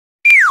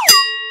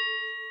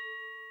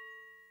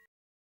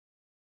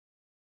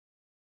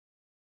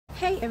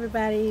Hey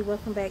everybody,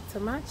 welcome back to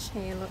my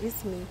channel.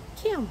 It's me,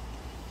 Kim.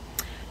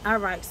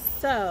 Alright,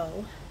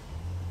 so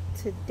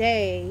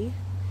today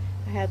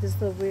I have this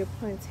little weird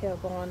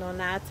ponytail going on.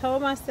 Now I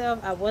told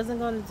myself I wasn't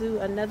going to do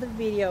another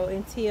video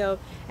until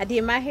I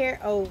did my hair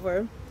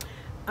over,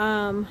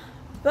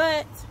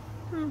 but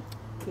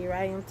here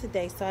I am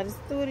today. So I just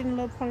threw it in a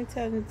little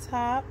ponytail in the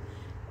top,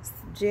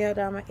 gelled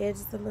down my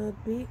edges a little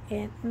bit,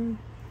 and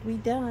we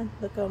done.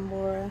 Look at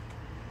Mora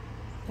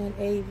and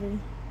Avery.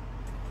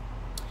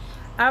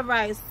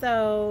 Alright,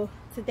 so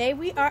today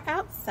we are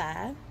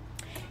outside,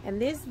 and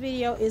this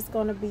video is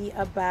going to be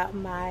about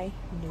my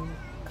new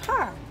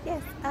car.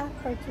 Yes, I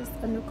purchased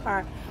a new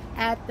car.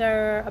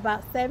 After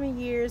about 7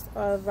 years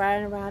of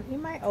riding around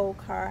in my old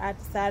car, I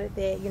decided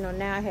that, you know,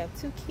 now I have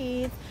 2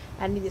 kids,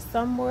 I needed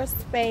some more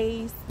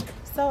space,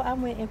 so I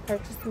went and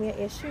purchased me an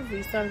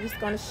SUV. So I'm just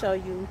going to show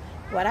you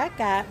what I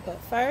got,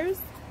 but first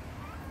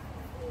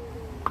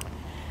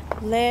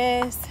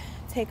let's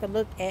take a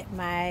look at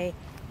my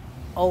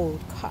old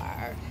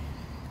car.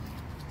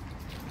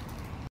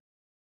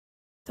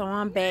 So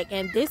I'm back,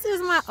 and this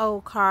is my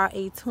old car,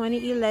 a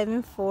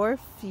 2011 Ford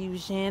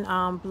Fusion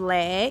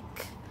black.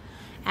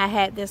 I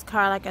had this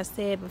car, like I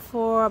said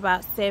before,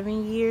 about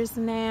 7 years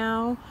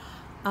now.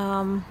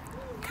 Kind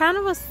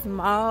of a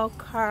small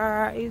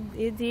car.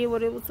 It did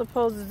what it was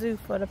supposed to do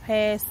for the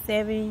past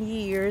 7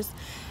 years,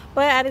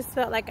 but I just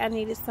felt like I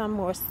needed some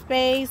more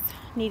space,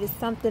 needed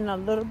something a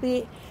little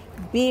bit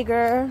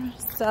bigger.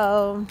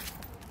 So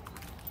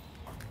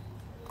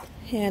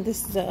yeah,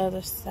 this is the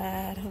other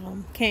side.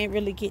 Can't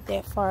really get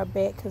that far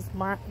back because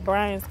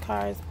Brian's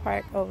car is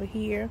parked over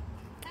here.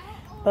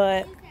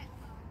 But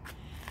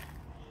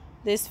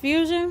this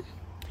Fusion,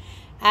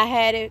 I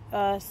had it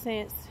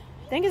since,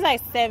 I think it's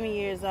like 7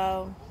 years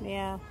old.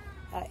 Yeah,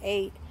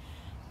 8.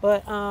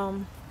 But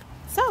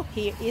so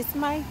here is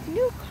my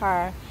new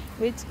car,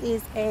 which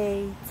is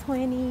a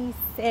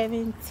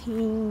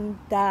 2017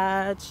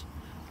 Dodge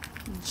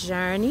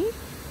Journey.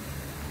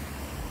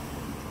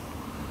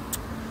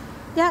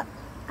 Yep,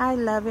 I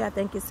love it. I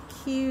think it's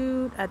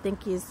cute. I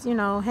think it's, you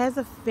know, has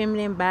a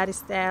feminine body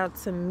style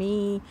to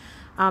me.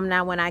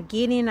 Now when I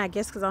get in, I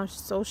guess because I'm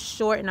so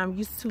short and I'm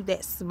used to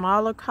that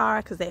smaller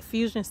car, because that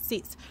Fusion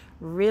sits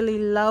really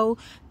low,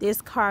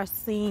 this car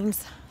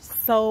seems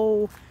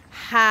so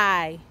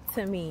high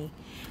to me.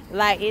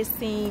 Like, it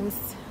seems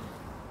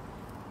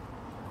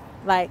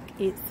like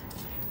it's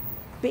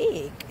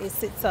big. It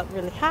sits up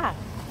really high.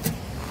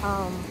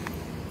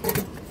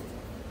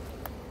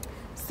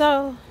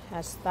 So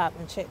I stopped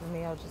and checked the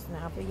mail just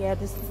now. But yeah,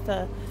 this is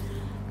the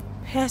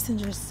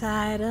passenger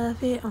side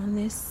of it. On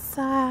this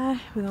side,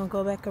 we're gonna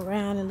go back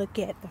around and look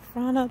at the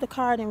front of the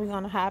car, then we're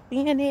gonna hop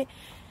in it.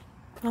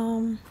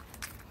 Now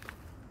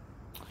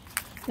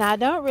I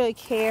don't really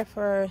care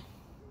for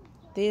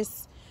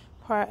this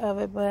part of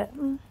it, but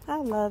I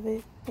love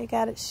it. They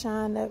got it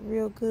shined up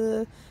real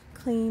good,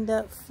 cleaned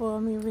up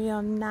for me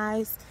real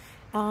nice.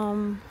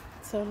 So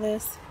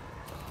let's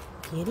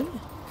get in.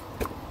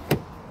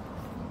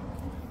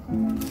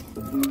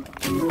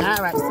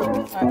 Alright, so we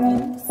are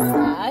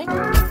inside.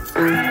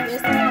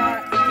 This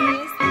car is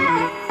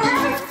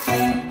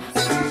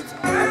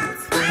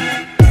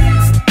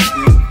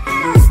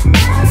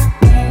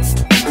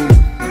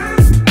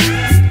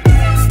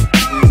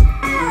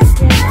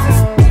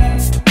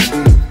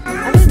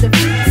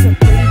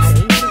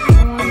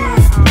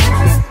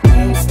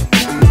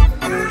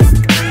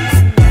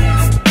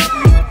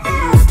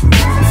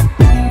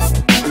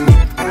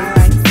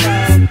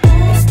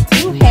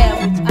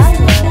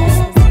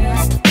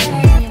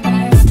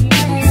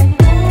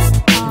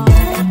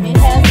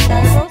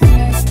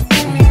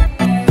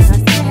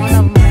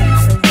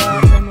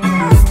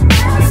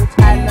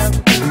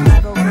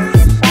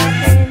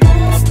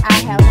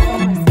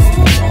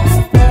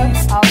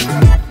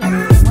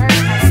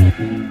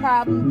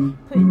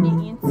putting it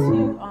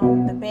into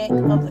the back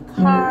of the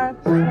car,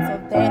 so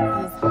that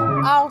is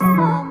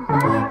awesome.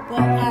 But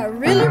I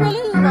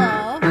really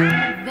love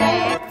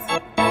that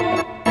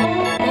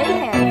they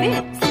have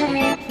vents.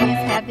 Kids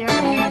have their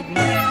own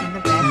vents in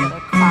the back of the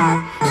car.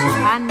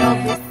 I know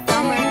this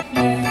summer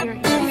heat here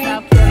in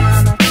South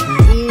Carolina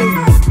is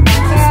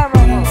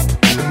terrible,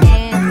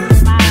 and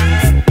in my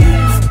opinion,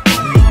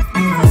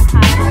 it's so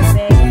hot in the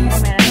back, no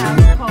matter how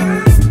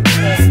cold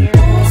that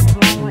air was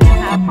blowing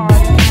and how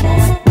hard it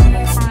was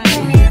blowing.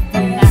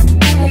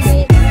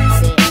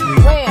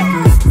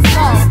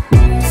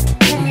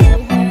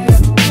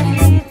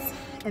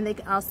 And they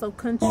can also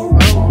control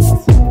it.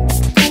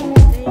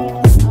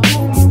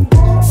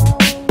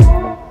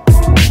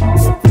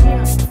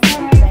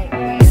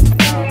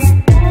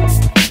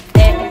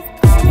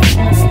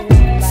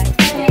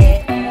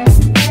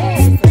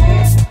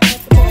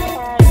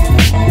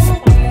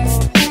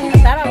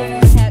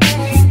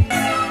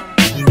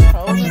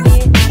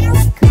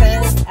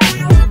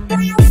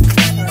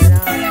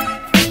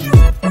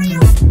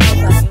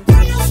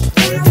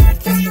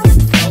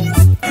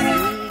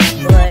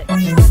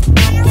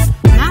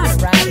 But now to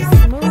ride it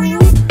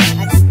smooth, I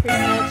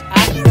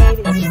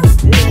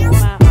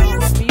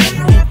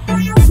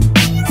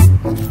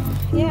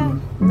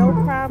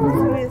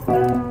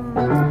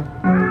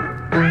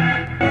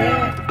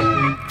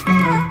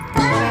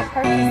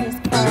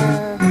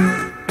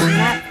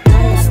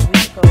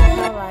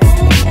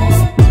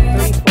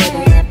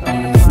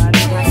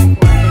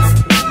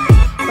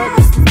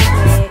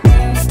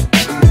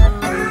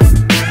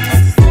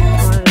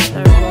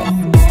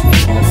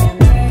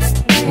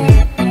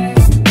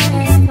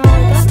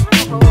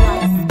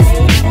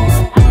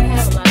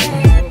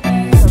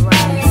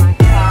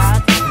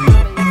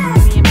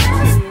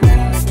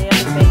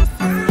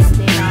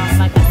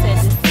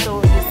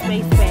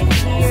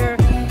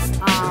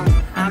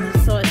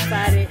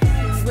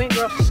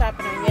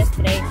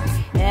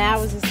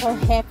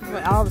happy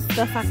with all the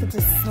stuff I could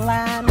just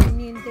slide on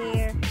in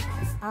there.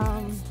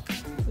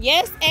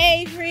 Yes,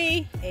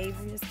 Avery.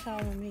 Avery is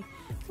calling me.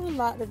 We'll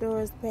lock the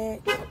doors back.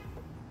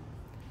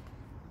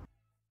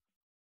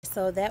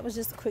 So that was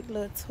just a quick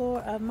little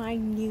tour of my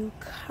new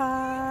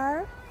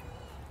car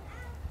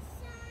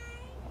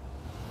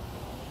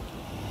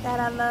that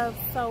I love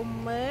so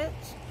much.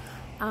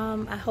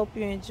 I hope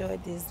you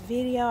enjoyed this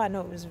video. I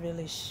know it was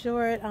really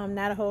short,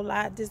 not a whole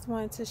lot. Just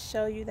wanted to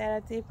show you that I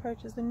did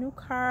purchase a new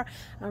car.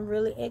 I'm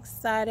really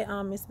excited.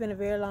 It's been a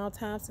very long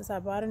time since I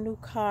bought a new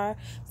car,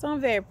 so I'm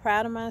very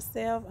proud of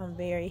myself. I'm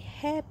very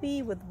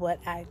happy with what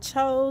I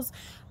chose.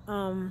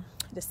 The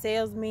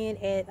salesman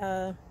at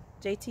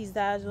JT's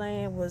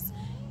Dodgeland was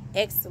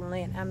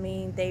excellent. I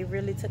mean, they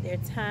really took their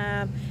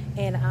time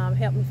and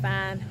helped me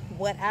find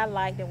what I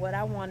liked and what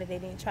I wanted. They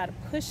didn't try to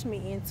push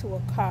me into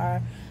a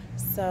car.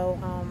 So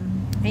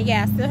and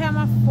yeah, I still have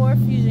my Ford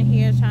Fusion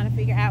here, trying to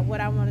figure out what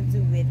I want to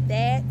do with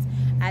that.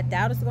 I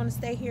doubt it's going to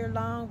stay here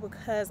long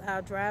because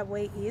our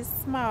driveway is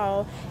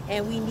small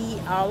and we need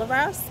all of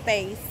our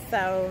space,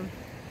 so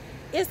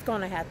it's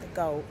gonna have to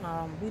go.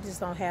 We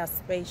just don't have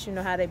space. You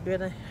know how they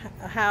building,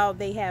 how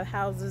they have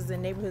houses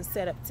and neighborhoods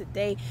set up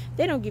today.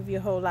 They don't give you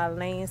a whole lot of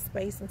land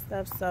space and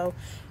stuff, so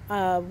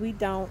we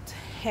don't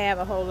have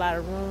a whole lot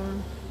of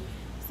room.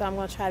 So I'm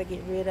gonna try to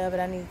get rid of it.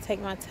 I need to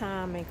take my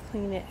time and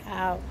clean it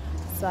out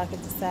so I can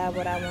decide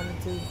what I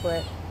want to do.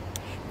 But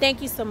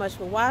thank you so much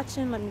for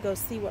watching. Let me go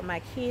see what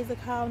my kids are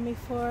calling me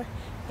for,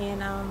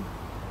 and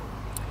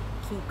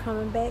keep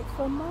coming back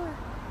for more.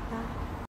 Bye.